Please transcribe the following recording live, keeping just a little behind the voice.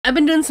I've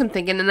been doing some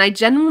thinking, and I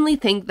genuinely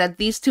think that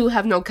these two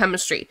have no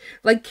chemistry.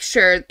 Like,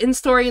 sure, in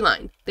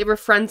storyline, they were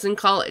friends in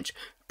college.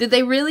 Did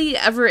they really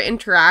ever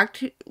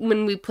interact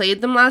when we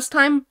played them last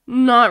time?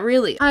 Not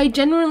really. I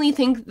genuinely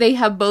think they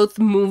have both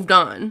moved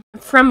on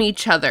from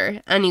each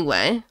other,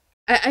 anyway.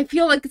 I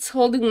feel like it's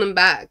holding them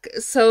back.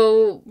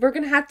 So we're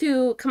gonna have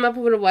to come up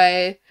with a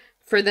way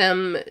for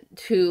them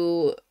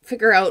to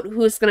figure out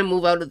who's gonna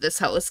move out of this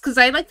house. Because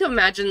I like to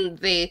imagine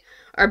they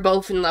are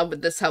both in love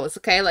with this house,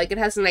 okay? Like, it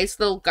has a nice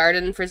little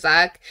garden for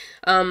Zach.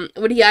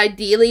 Would he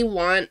ideally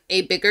want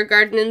a bigger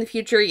garden in the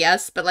future?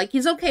 Yes, but, like,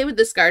 he's okay with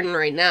this garden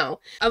right now.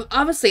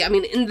 Obviously, I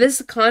mean, in this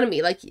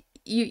economy, like,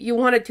 you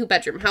want a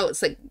 2-bedroom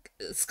house. Like,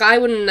 Sky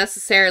wouldn't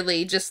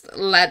necessarily just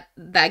let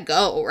that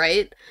go,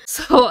 right?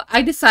 So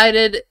I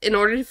decided, in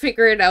order to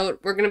figure it out,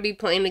 we're gonna be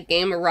playing a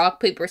game of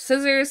rock, paper,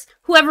 scissors.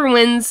 Whoever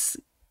wins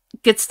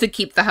gets to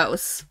keep the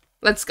house.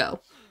 Let's go.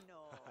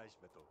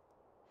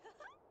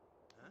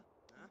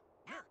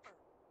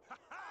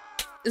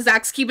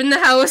 Zach's keeping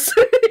the house.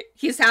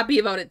 He's happy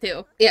about it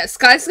too. Yeah,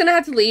 Sky's gonna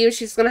have to leave.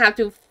 She's gonna have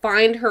to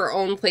find her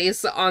own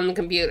place on the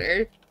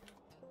computer.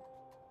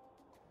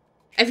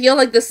 I feel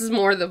like this is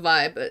more the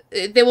vibe.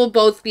 They will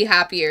both be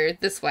happier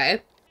this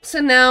way. So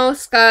now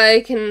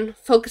Sky can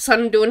focus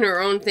on doing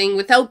her own thing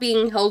without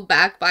being held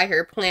back by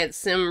her plant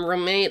sim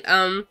roommate.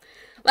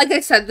 Like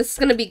I said, this is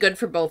gonna be good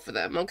for both of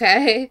them,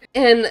 okay?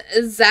 And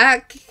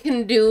Zach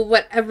can do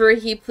whatever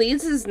he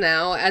pleases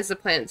now as a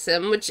plant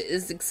sim, which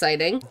is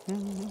exciting.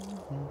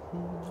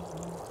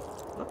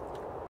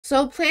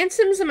 So plant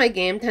sims in my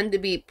game tend to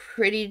be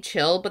pretty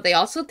chill, but they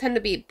also tend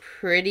to be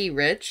pretty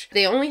rich.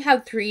 They only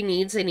have 3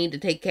 needs they need to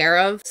take care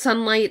of: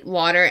 sunlight,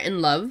 water,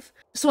 and love.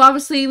 So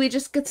obviously we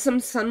just get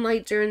some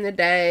sunlight during the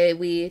day,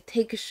 we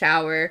take a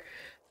shower.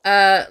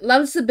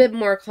 Love's a bit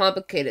more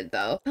complicated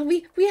though. But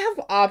we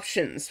have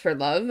options for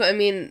love. I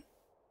mean,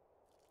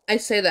 I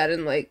say that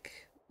in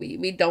like,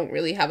 we don't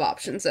really have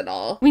options at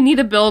all. We need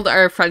to build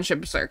our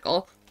friendship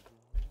circle.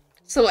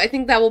 So I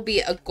think that will be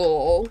a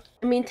goal.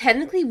 I mean,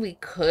 technically we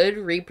could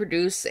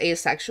reproduce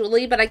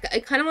asexually, but I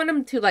kind of want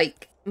him to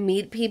like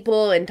meet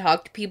people and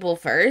talk to people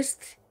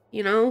first,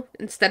 you know,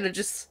 instead of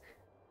just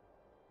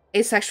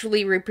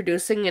asexually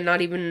reproducing and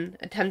not even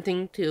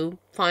attempting to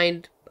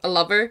find a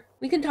lover.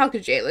 We can talk to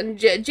Jalen.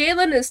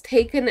 Jalen is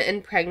taken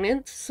and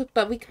pregnant,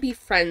 but we can be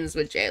friends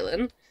with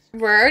Jalen.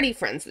 We're already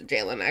friends with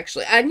Jalen,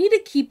 actually. I need to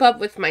keep up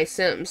with my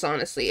Sims,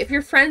 honestly. If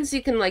you're friends,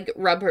 you can, like,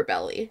 rub her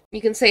belly. You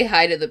can say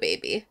hi to the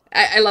baby.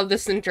 I love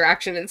this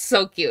interaction. It's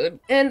so cute.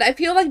 And I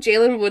feel like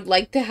Jalen would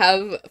like to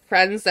have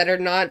friends that are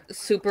not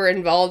super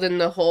involved in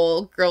the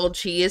whole grilled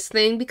cheese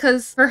thing,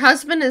 because her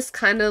husband is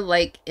kind of,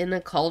 like, in a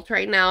cult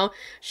right now.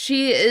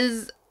 She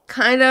is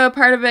kind of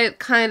part of it,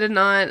 kind of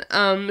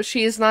not.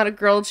 She is not a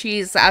grilled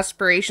cheese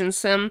aspiration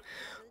sim,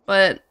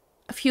 but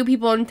a few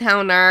people in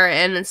town are,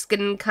 and it's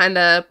getting kind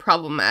of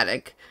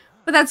problematic.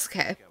 But that's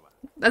okay.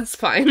 That's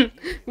fine.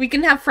 We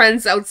can have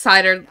friends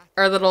outside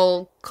our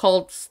little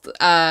cult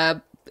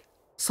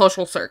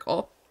social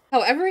circle.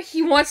 However,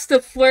 he wants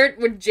to flirt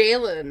with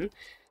Jalen.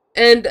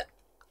 And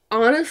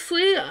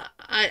honestly,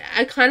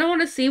 I kind of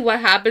want to see what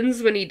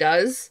happens when he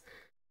does.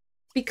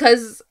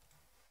 Because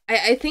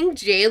I think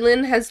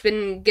Jalen has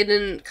been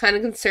getting kind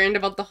of concerned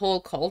about the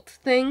whole cult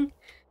thing.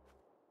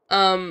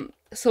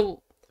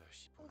 So,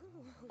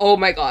 oh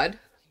my god.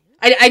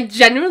 I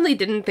genuinely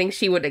didn't think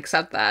she would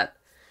accept that.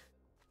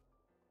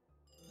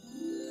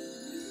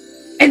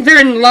 And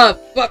they're in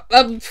love.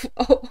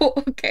 Oh,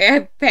 okay, I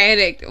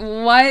panicked.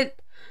 What?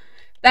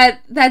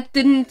 That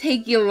didn't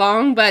take you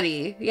long,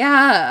 buddy.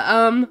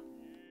 Yeah,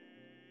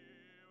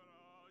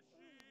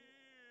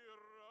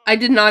 I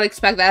did not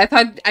expect that.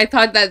 I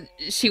thought that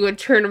she would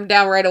turn him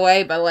down right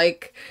away, but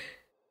like,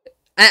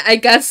 I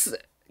guess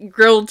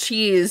grilled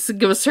cheese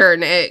gives her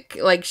an ick.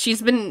 Like,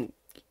 she's been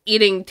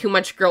eating too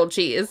much grilled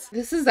cheese.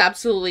 This is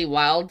absolutely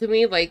wild to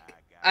me. Like,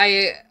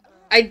 I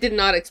did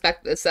not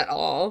expect this at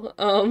all.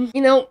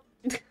 You know,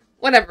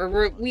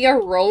 whatever. We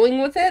are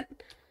rolling with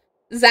it.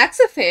 Zach's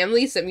a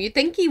family sim. You'd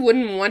think he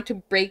wouldn't want to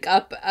break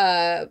up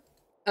a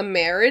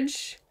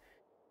marriage,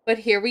 but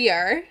here we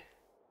are.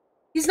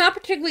 He's not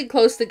particularly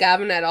close to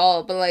Gavin at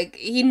all, but, like,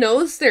 he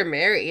knows they're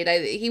married.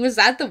 He was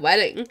at the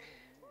wedding.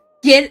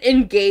 Get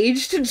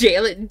engaged to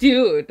Jalen.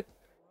 Dude.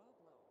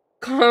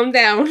 Calm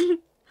down.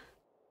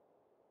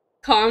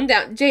 Calm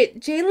down.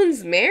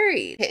 Jalen's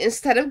married.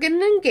 Instead of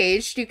getting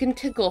engaged, you can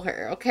tickle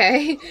her,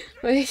 okay?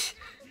 Like,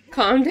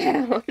 calm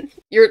down.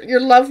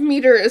 Your love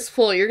meter is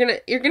full. You're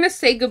gonna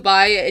say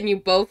goodbye, and you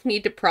both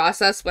need to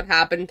process what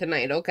happened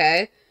tonight,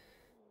 okay?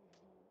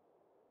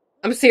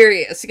 I'm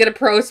serious. You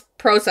gotta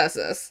process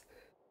this.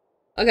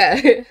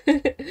 Okay.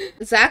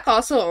 Zach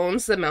also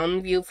owns the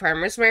Mountain View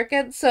Farmers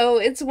Market, so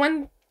it's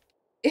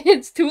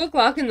 2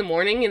 o'clock in the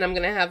morning, and I'm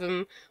gonna have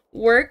him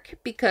work,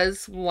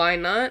 because why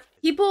not?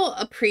 People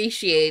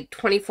appreciate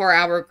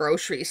 24-hour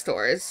grocery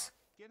stores.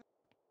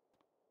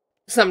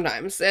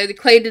 Sometimes.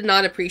 Clay did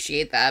not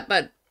appreciate that,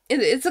 but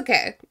it's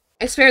okay.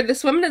 I swear,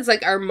 this woman is,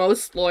 like, our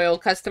most loyal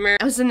customer.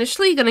 I was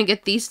initially gonna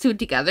get these two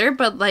together,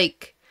 but,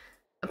 like,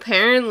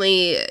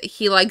 Apparently,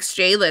 he likes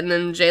Jalen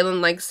and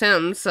Jalen likes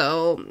him,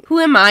 so who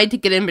am I to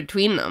get in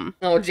between them?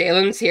 Oh,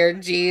 Jalen's here.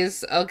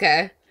 Jeez.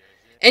 Okay.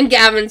 And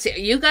Gavin's here.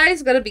 You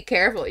guys gotta be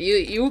careful.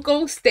 You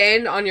go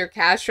stand on your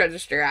cash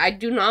register. I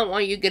do not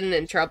want you getting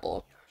in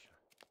trouble.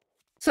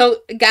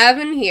 So,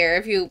 Gavin here,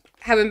 if you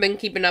haven't been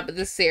keeping up with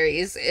this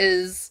series,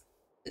 is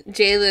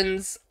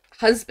Jalen's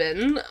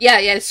husband.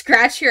 Yeah,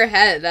 scratch your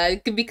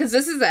head, because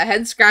this is a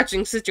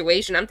head-scratching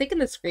situation. I'm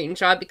taking a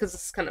screenshot because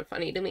it's kind of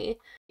funny to me.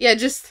 Yeah,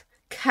 just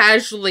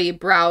casually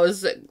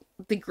browse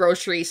the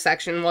grocery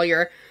section while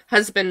your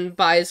husband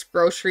buys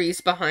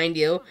groceries behind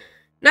you.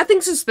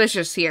 Nothing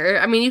suspicious here.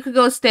 I mean, you could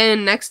go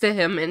stand next to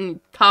him and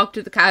talk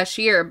to the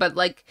cashier, but,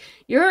 like,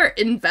 you're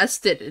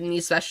invested in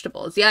these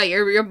vegetables. Yeah,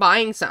 you're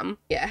buying some.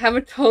 Yeah, have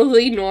a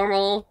totally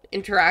normal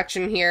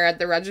interaction here at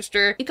the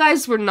register. You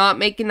guys were not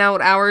making out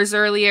hours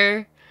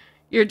earlier.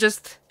 You're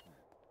just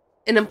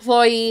an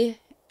employee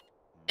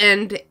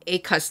and a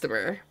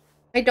customer.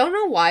 I don't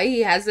know why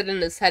he has it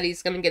in his head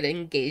he's gonna get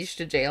engaged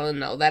to Jalen,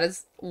 though. That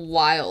is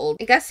wild.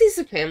 I guess he's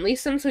a family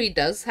sim, so he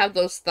does have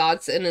those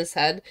thoughts in his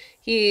head.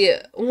 He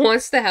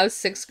wants to have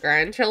 6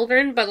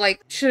 grandchildren, but,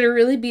 like, should it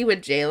really be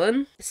with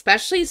Jalen?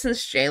 Especially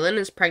since Jalen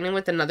is pregnant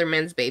with another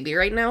man's baby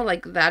right now.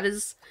 Like, that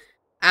is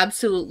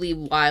absolutely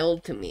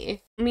wild to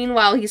me.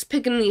 Meanwhile, he's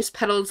picking these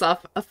petals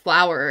off a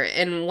flower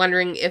and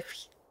wondering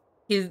if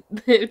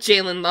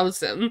Jalen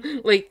loves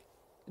him. Like,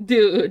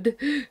 dude.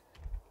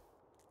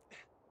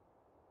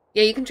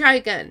 Yeah, you can try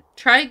again.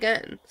 Try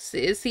again.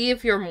 See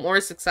if you're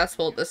more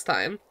successful this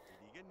time.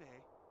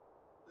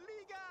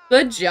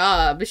 Good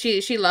job.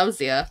 She loves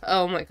you.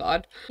 Oh my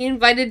god. He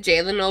invited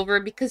Jalen over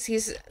because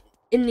he's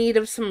in need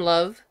of some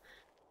love.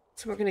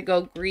 So we're gonna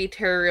go greet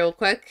her real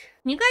quick.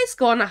 Can you guys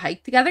go on a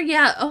hike together?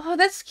 Yeah. Oh,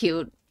 that's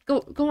cute.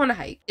 Go on a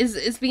hike.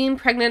 Is being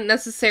pregnant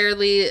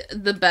necessarily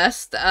the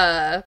best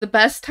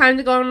time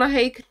to go on a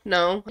hike?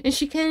 No. And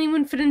she can't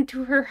even fit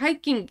into her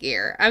hiking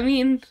gear. I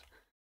mean,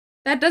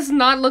 that does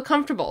not look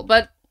comfortable,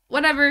 but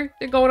whatever.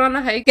 They're going on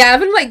a hike.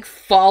 Gavin, like,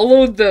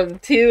 followed them,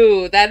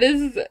 too. That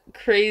is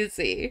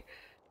crazy.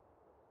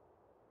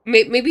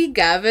 Maybe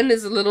Gavin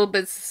is a little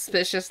bit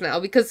suspicious now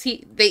because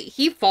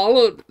he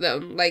followed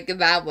them, like,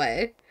 that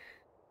way.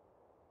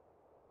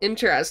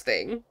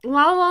 Interesting.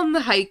 While on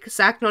the hike,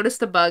 Zach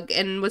noticed a bug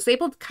and was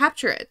able to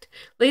capture it,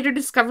 later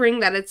discovering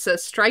that it's a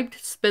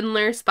striped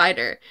spindler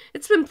spider.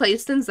 It's been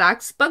placed in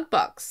Zach's bug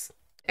box.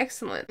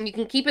 Excellent. You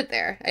can keep it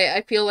there.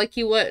 I feel like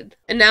you would.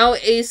 And now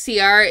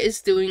ACR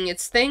is doing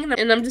its thing,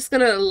 and I'm just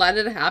gonna let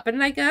it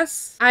happen, I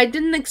guess. I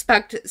didn't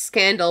expect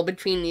scandal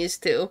between these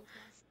two,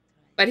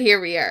 but here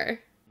we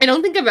are. I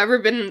don't think I've ever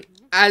been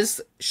as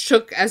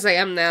shook as I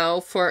am now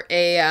for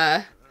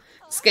a,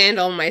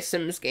 scandal in my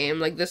Sims game.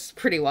 Like, this is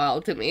pretty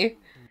wild to me.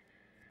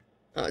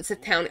 Oh, it's a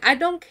town. I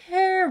don't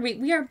care.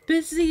 We are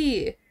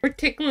busy. We're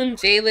tickling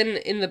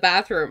Jalen in the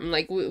bathroom.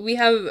 Like, we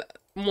have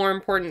more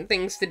important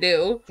things to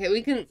do.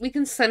 Okay, we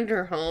can send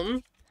her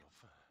home.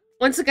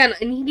 Once again,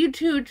 I need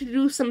you to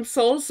do some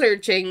soul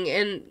searching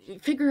and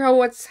figure out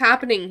what's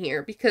happening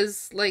here,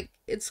 because, like,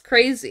 it's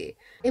crazy.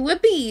 It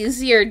would be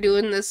easier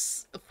doing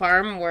this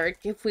farm work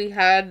if we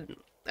had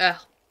a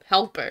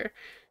helper.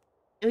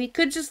 We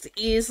could just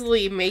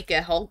easily make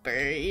a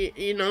helper,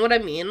 you know what I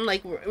mean?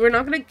 Like, we're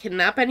not gonna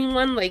kidnap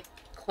anyone like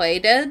Clay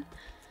did,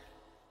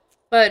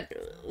 but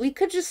we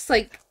could just,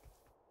 like,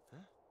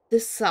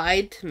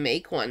 decide to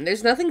make one.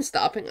 There's nothing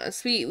stopping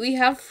us. We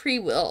have free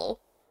will.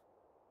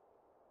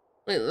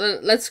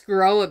 Let's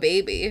grow a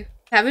baby.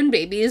 Having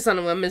babies on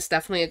a whim is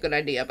definitely a good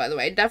idea, by the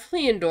way.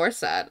 Definitely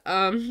endorse that.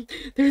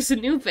 There's a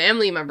new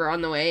family member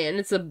on the way, and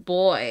it's a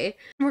boy.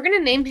 We're gonna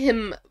name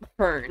him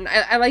Fern.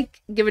 I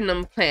like giving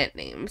them plant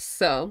names,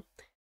 so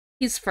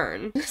he's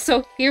Fern.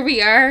 So here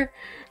we are.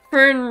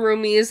 Fern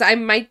roomies. I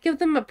might give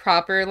them a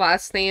proper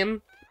last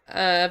name,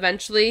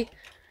 eventually.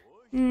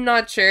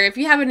 Not sure. If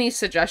you have any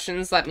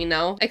suggestions, let me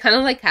know. I kind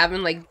of like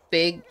having, like,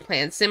 big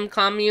plant sim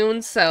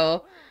communes,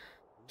 so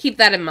keep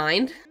that in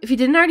mind. If you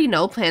didn't already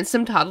know, plant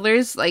sim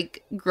toddlers,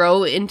 like,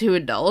 grow into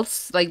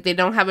adults. Like, they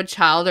don't have a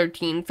child or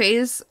teen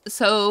phase.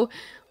 So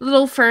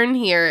little Fern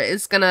here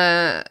is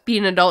gonna be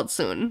an adult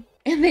soon.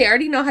 And they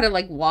already know how to,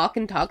 like, walk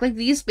and talk. Like,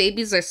 these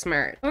babies are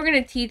smart. We're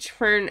gonna teach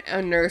Fern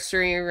a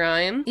nursery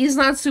rhyme. He's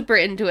not super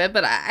into it,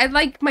 but I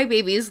like my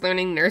babies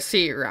learning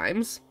nursery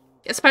rhymes.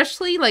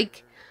 Especially,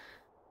 like,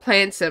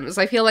 plant sims.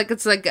 I feel like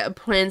it's like a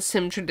plant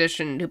sim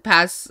tradition to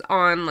pass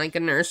on, like, a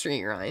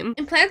nursery rhyme.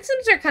 And plant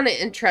sims are kind of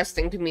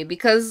interesting to me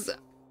because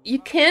you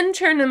can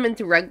turn them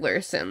into regular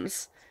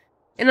sims.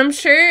 And I'm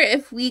sure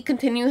if we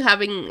continue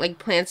having, like,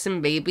 plant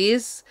sim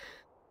babies,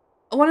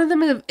 one of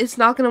them is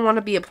not going to want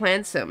to be a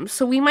plant sim.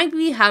 So we might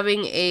be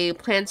having a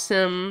plant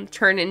sim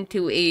turn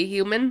into a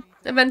human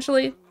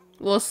eventually.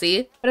 We'll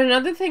see. But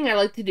another thing I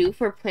like to do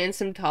for plant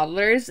sim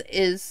toddlers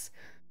is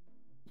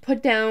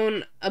put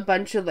down a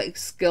bunch of, like,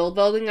 skill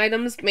building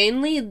items,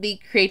 mainly the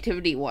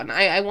creativity one.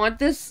 I want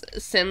this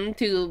sim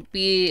to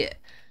be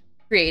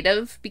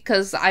creative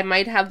because I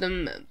might have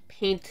them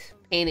paint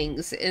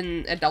paintings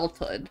in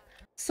adulthood.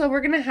 So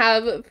we're gonna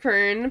have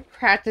Fern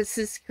practice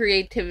his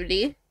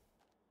creativity.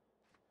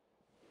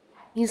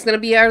 He's gonna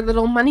be our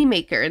little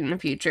moneymaker in the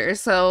future,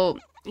 so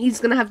he's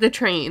gonna have to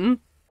train.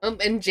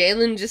 And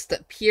Jalen just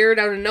appeared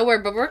out of nowhere,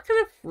 but we're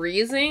kind of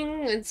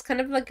freezing. It's kind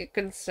of like a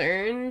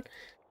concern.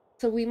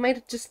 So we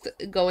might just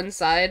go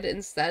inside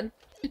instead.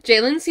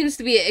 Jalen seems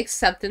to be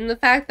accepting the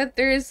fact that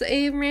there's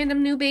a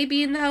random new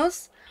baby in the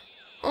house.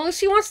 Oh,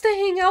 she wants to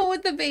hang out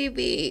with the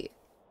baby.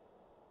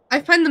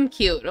 I find them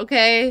cute,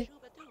 okay?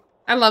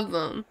 I love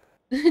them.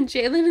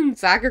 Jalen and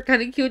Zach are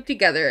kind of cute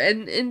together,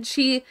 and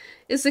she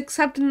is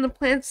accepting the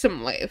plant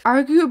sim life.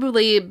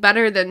 Arguably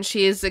better than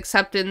she is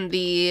accepting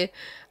the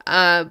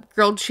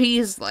grilled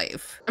cheese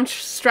life. I'm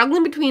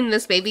struggling between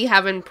this baby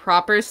having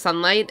proper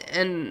sunlight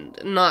and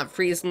not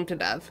freezing to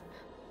death.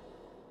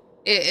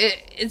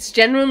 It's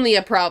genuinely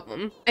a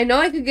problem. I know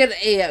I could get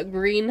a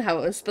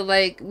greenhouse, but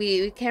like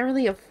we can't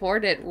really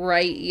afford it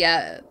right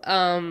yet.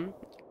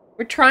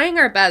 We're trying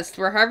our best.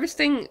 We're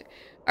harvesting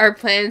our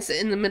plants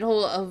in the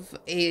middle of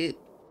a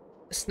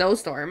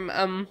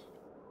snowstorm.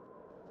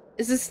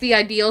 Is this the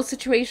ideal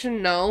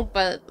situation? No,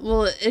 but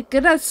will it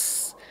get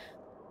us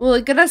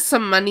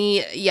some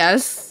money?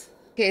 Yes.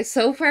 Okay,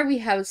 so far we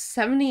have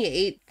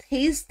 78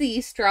 tasty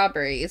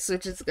strawberries,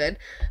 which is good.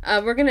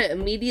 We're gonna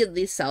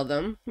immediately sell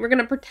them. We're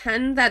gonna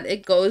pretend that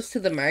it goes to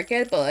the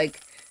market, but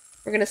like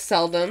we're gonna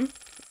sell them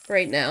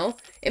right now.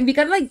 And we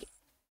got like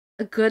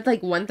a good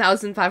like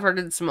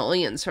 1,500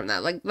 simoleons from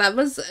that. Like that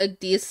was a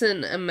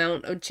decent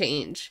amount of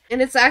change.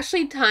 And it's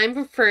actually time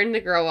for Fern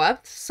to grow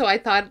up, so I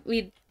thought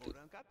we'd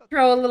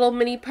throw a little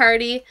mini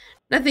party.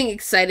 Nothing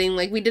exciting,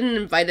 like we didn't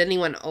invite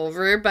anyone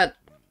over, but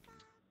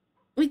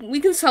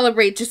we can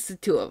celebrate just the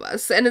two of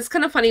us. And it's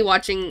kind of funny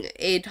watching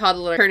a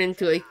toddler turn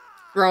into a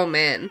grown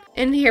man.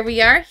 And here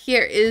we are.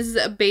 Here is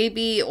a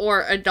baby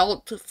or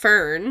adult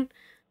Fern.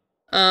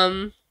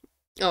 Oh,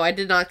 I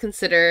did not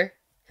consider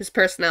his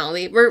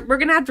personality. We're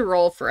gonna have to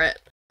roll for it.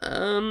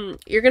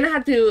 You're gonna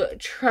have to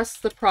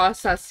trust the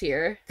process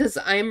here, because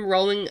I'm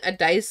rolling a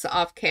dice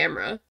off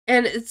camera.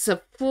 And it's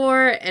a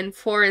 4, and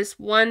 4 is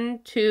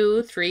 1,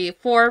 2, 3,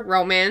 4.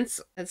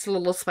 Romance. That's a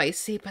little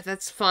spicy, but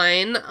that's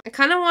fine. I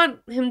kind of want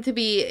him to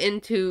be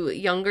into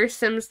younger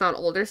Sims, not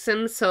older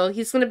Sims, so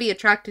he's gonna be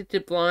attracted to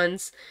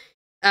blondes.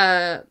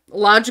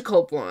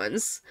 Logical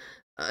blondes.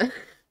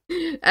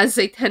 As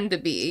they tend to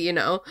be, you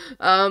know.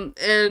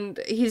 And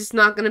he's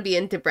not gonna be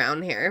into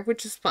brown hair,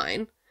 which is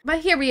fine.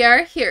 But here we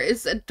are. Here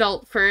is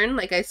adult Fern,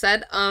 like I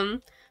said.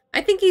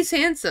 I think he's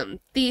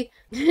handsome. The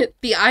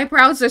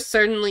eyebrows are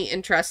certainly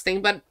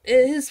interesting, but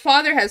his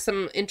father has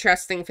some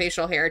interesting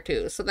facial hair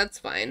too, so that's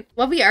fine.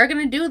 What we are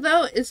gonna do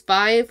though is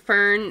buy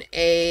Fern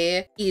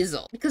a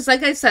easel. Because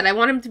like I said, I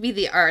want him to be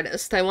the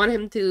artist. I want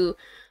him to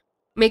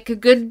make a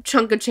good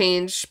chunk of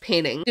change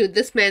painting. Dude,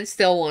 this man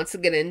still wants to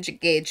get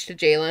engaged to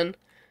Jalen.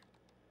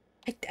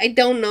 I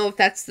don't know if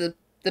that's the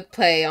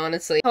play,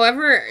 honestly.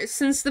 However,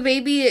 since the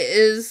baby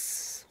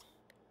is,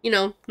 you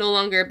know, no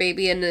longer a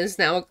baby and is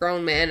now a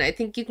grown man, I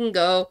think you can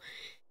go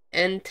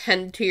and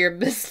tend to your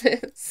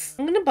business.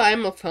 I'm gonna buy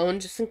him a phone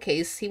just in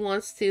case he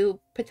wants to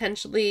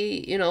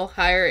potentially, you know,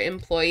 hire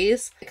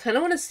employees. I kind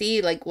of want to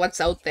see, like, what's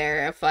out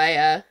there if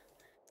I,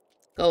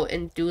 go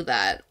and do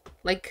that.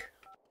 Like,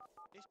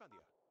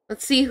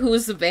 let's see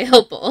who's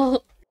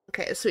available.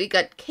 Okay, so we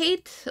got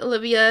Kate,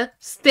 Olivia,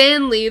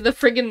 Stanley, the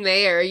friggin'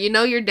 mayor. You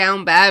know you're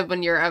down bad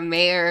when you're a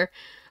mayor,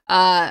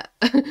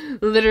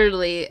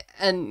 literally,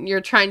 and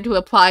you're trying to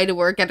apply to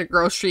work at a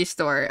grocery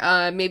store.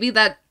 Maybe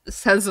that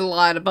says a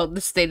lot about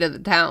the state of the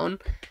town.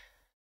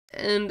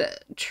 And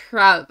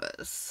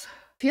Travis.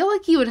 I feel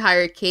like he would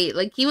hire Kate.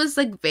 Like, he was,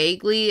 like,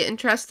 vaguely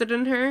interested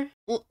in her.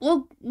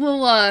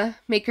 We'll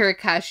make her a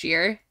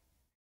cashier.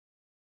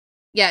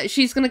 Yeah,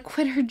 she's gonna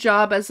quit her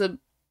job as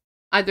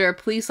either a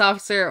police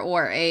officer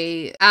or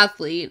a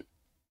athlete.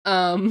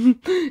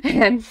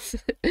 And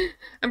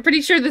I'm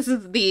pretty sure this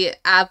is the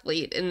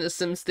athlete in The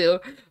Sims 2.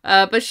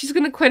 But she's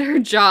gonna quit her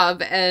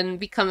job and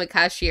become a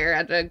cashier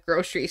at a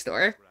grocery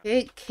store.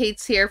 Okay,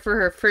 Kate's here for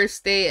her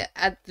first day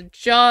at the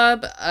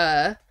job.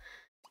 I'm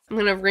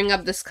gonna ring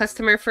up this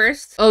customer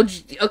first. Oh,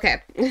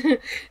 okay.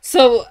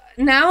 So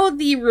now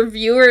the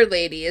reviewer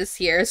lady is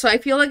here, so I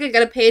feel like I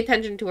gotta pay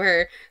attention to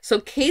her. So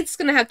Kate's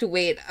gonna have to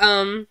wait.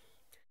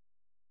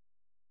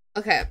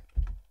 Okay.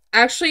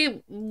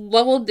 Actually,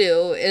 what we'll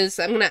do is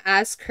I'm gonna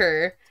ask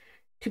her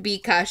to be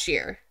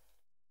cashier.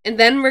 And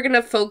then we're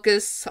gonna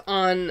focus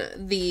on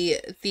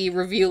the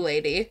review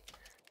lady.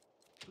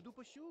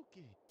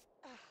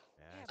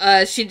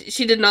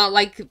 She did not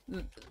like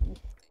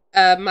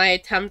my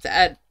attempt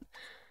at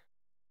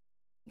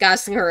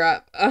gassing her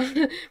up.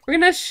 We're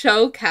gonna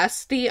show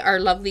Cassidy our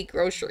lovely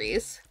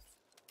groceries.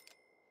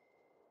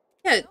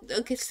 Yeah,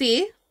 okay,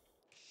 see?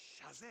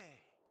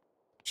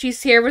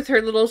 She's here with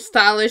her little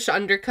stylish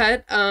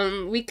undercut.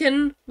 We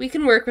can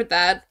work with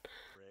that.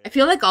 I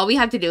feel like all we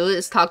have to do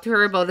is talk to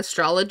her about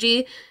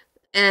astrology,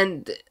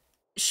 and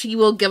she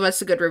will give us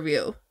a good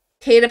review.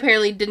 Kate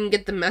apparently didn't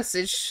get the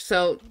message,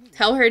 so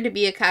tell her to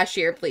be a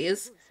cashier,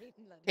 please.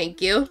 Thank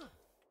you.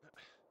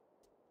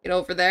 Get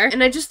over there.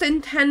 And I just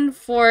intend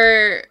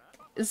for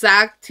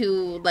Zach to,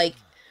 like,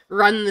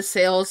 run the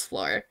sales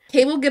floor.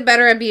 Kay will get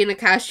better at being a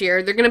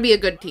cashier. They're gonna be a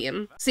good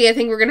team. See, I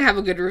think we're gonna have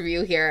a good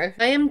review here.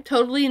 I am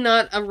totally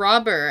not a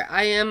robber.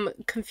 I am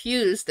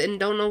confused and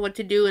don't know what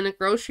to do in a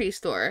grocery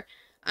store.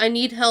 I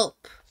need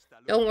help.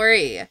 Don't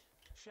worry.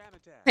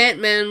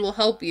 Plant-Man will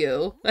help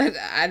you.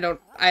 I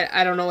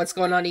don't know what's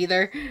going on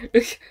either.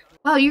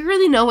 Wow, you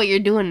really know what you're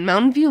doing.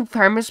 Mountain View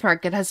Farmers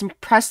Market has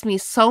impressed me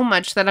so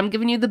much that I'm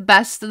giving you the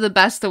best of the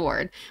best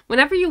award.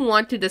 Whenever you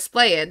want to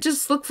display it,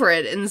 just look for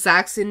it in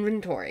Zach's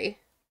inventory.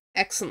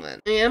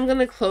 Excellent. I am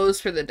gonna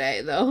close for the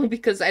day, though,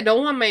 because I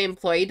don't want my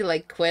employee to,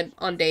 like, quit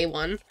on day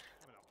one.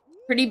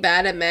 Pretty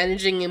bad at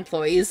managing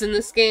employees in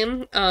this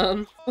game.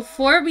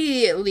 Before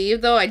we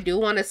leave, though, I do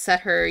want to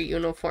set her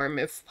uniform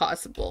if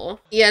possible.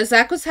 Yeah,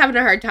 Zach was having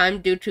a hard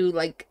time due to,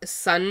 like,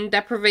 sun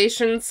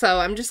deprivation, so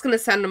I'm just gonna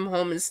send him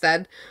home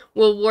instead.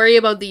 We'll worry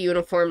about the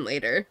uniform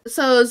later.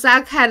 So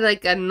Zach had,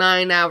 like, a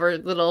 9-hour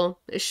little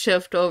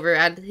shift over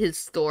at his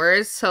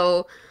stores,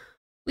 so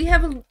we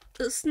have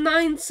this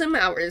 9 sim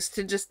hours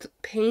to just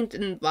paint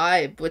and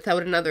vibe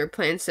without another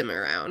plant sim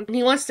around. And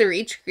he wants to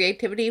reach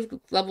creativity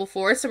level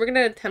 4, so we're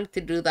gonna attempt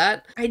to do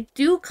that. I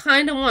do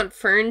kind of want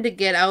Fern to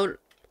get out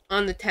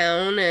on the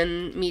town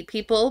and meet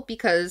people,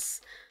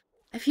 because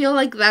I feel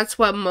like that's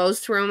what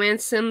most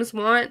romance sims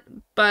want,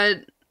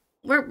 but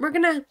we're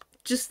gonna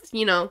just,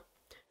 you know,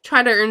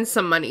 try to earn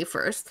some money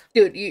first.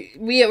 Dude,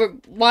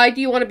 why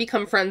do you want to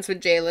become friends with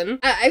Jalen?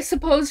 I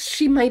suppose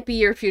she might be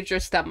your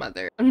future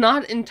stepmother. I'm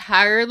not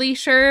entirely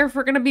sure if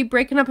we're gonna be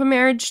breaking up a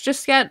marriage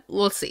just yet.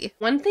 We'll see.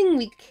 One thing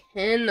we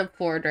can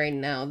afford right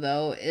now,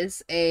 though,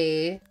 is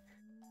a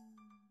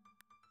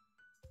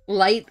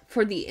light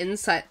for the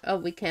inside. Oh,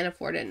 we can't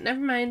afford it. Never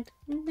mind.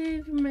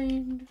 Never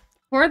mind.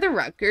 For the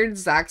record,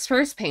 Zach's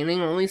first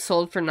painting only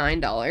sold for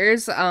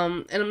 $9,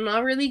 and I'm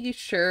not really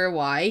sure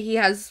why. He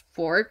has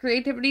 4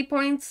 creativity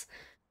points.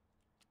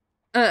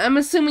 I'm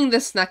assuming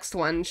this next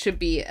one should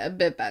be a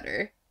bit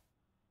better.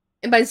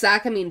 And by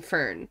Zach, I mean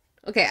Fern.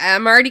 Okay,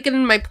 I'm already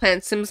getting my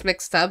plant sims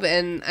mixed up,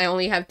 and I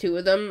only have 2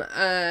 of them,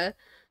 but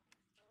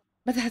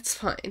that's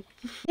fine.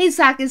 Hey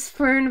Zach, is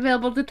Fern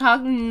available to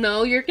talk?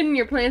 No, you're getting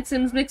your plant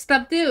sims mixed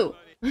up too.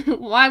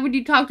 Why would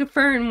you talk to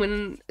Fern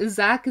when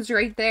Zach is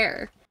right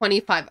there?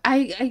 25.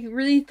 I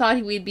really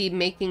thought we'd be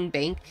making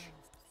bank.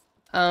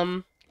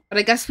 But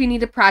I guess we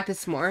need to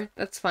practice more.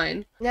 That's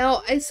fine.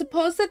 Now, I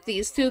suppose that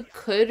these two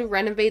could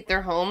renovate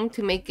their home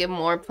to make it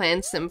more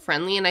plant sim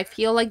friendly, and I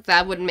feel like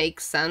that would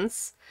make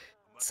sense.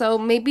 So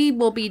maybe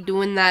we'll be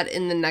doing that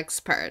in the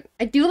next part.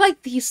 I do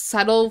like the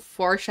subtle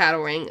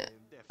foreshadowing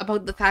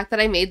about the fact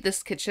that I made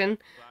this kitchen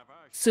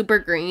super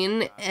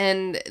green,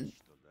 and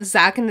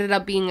Zach ended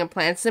up being a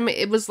plant sim.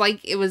 It was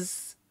like it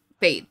was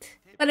fate.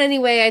 But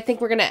anyway, I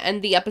think we're going to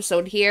end the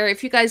episode here.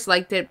 If you guys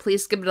liked it,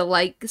 please give it a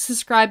like.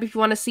 Subscribe if you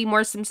want to see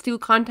more Sims 2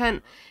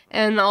 content.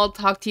 And I'll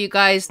talk to you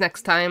guys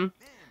next time.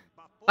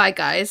 Bye,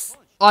 guys.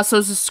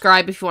 Also,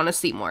 subscribe if you want to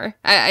see more.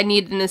 I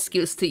need an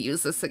excuse to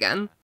use this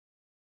again.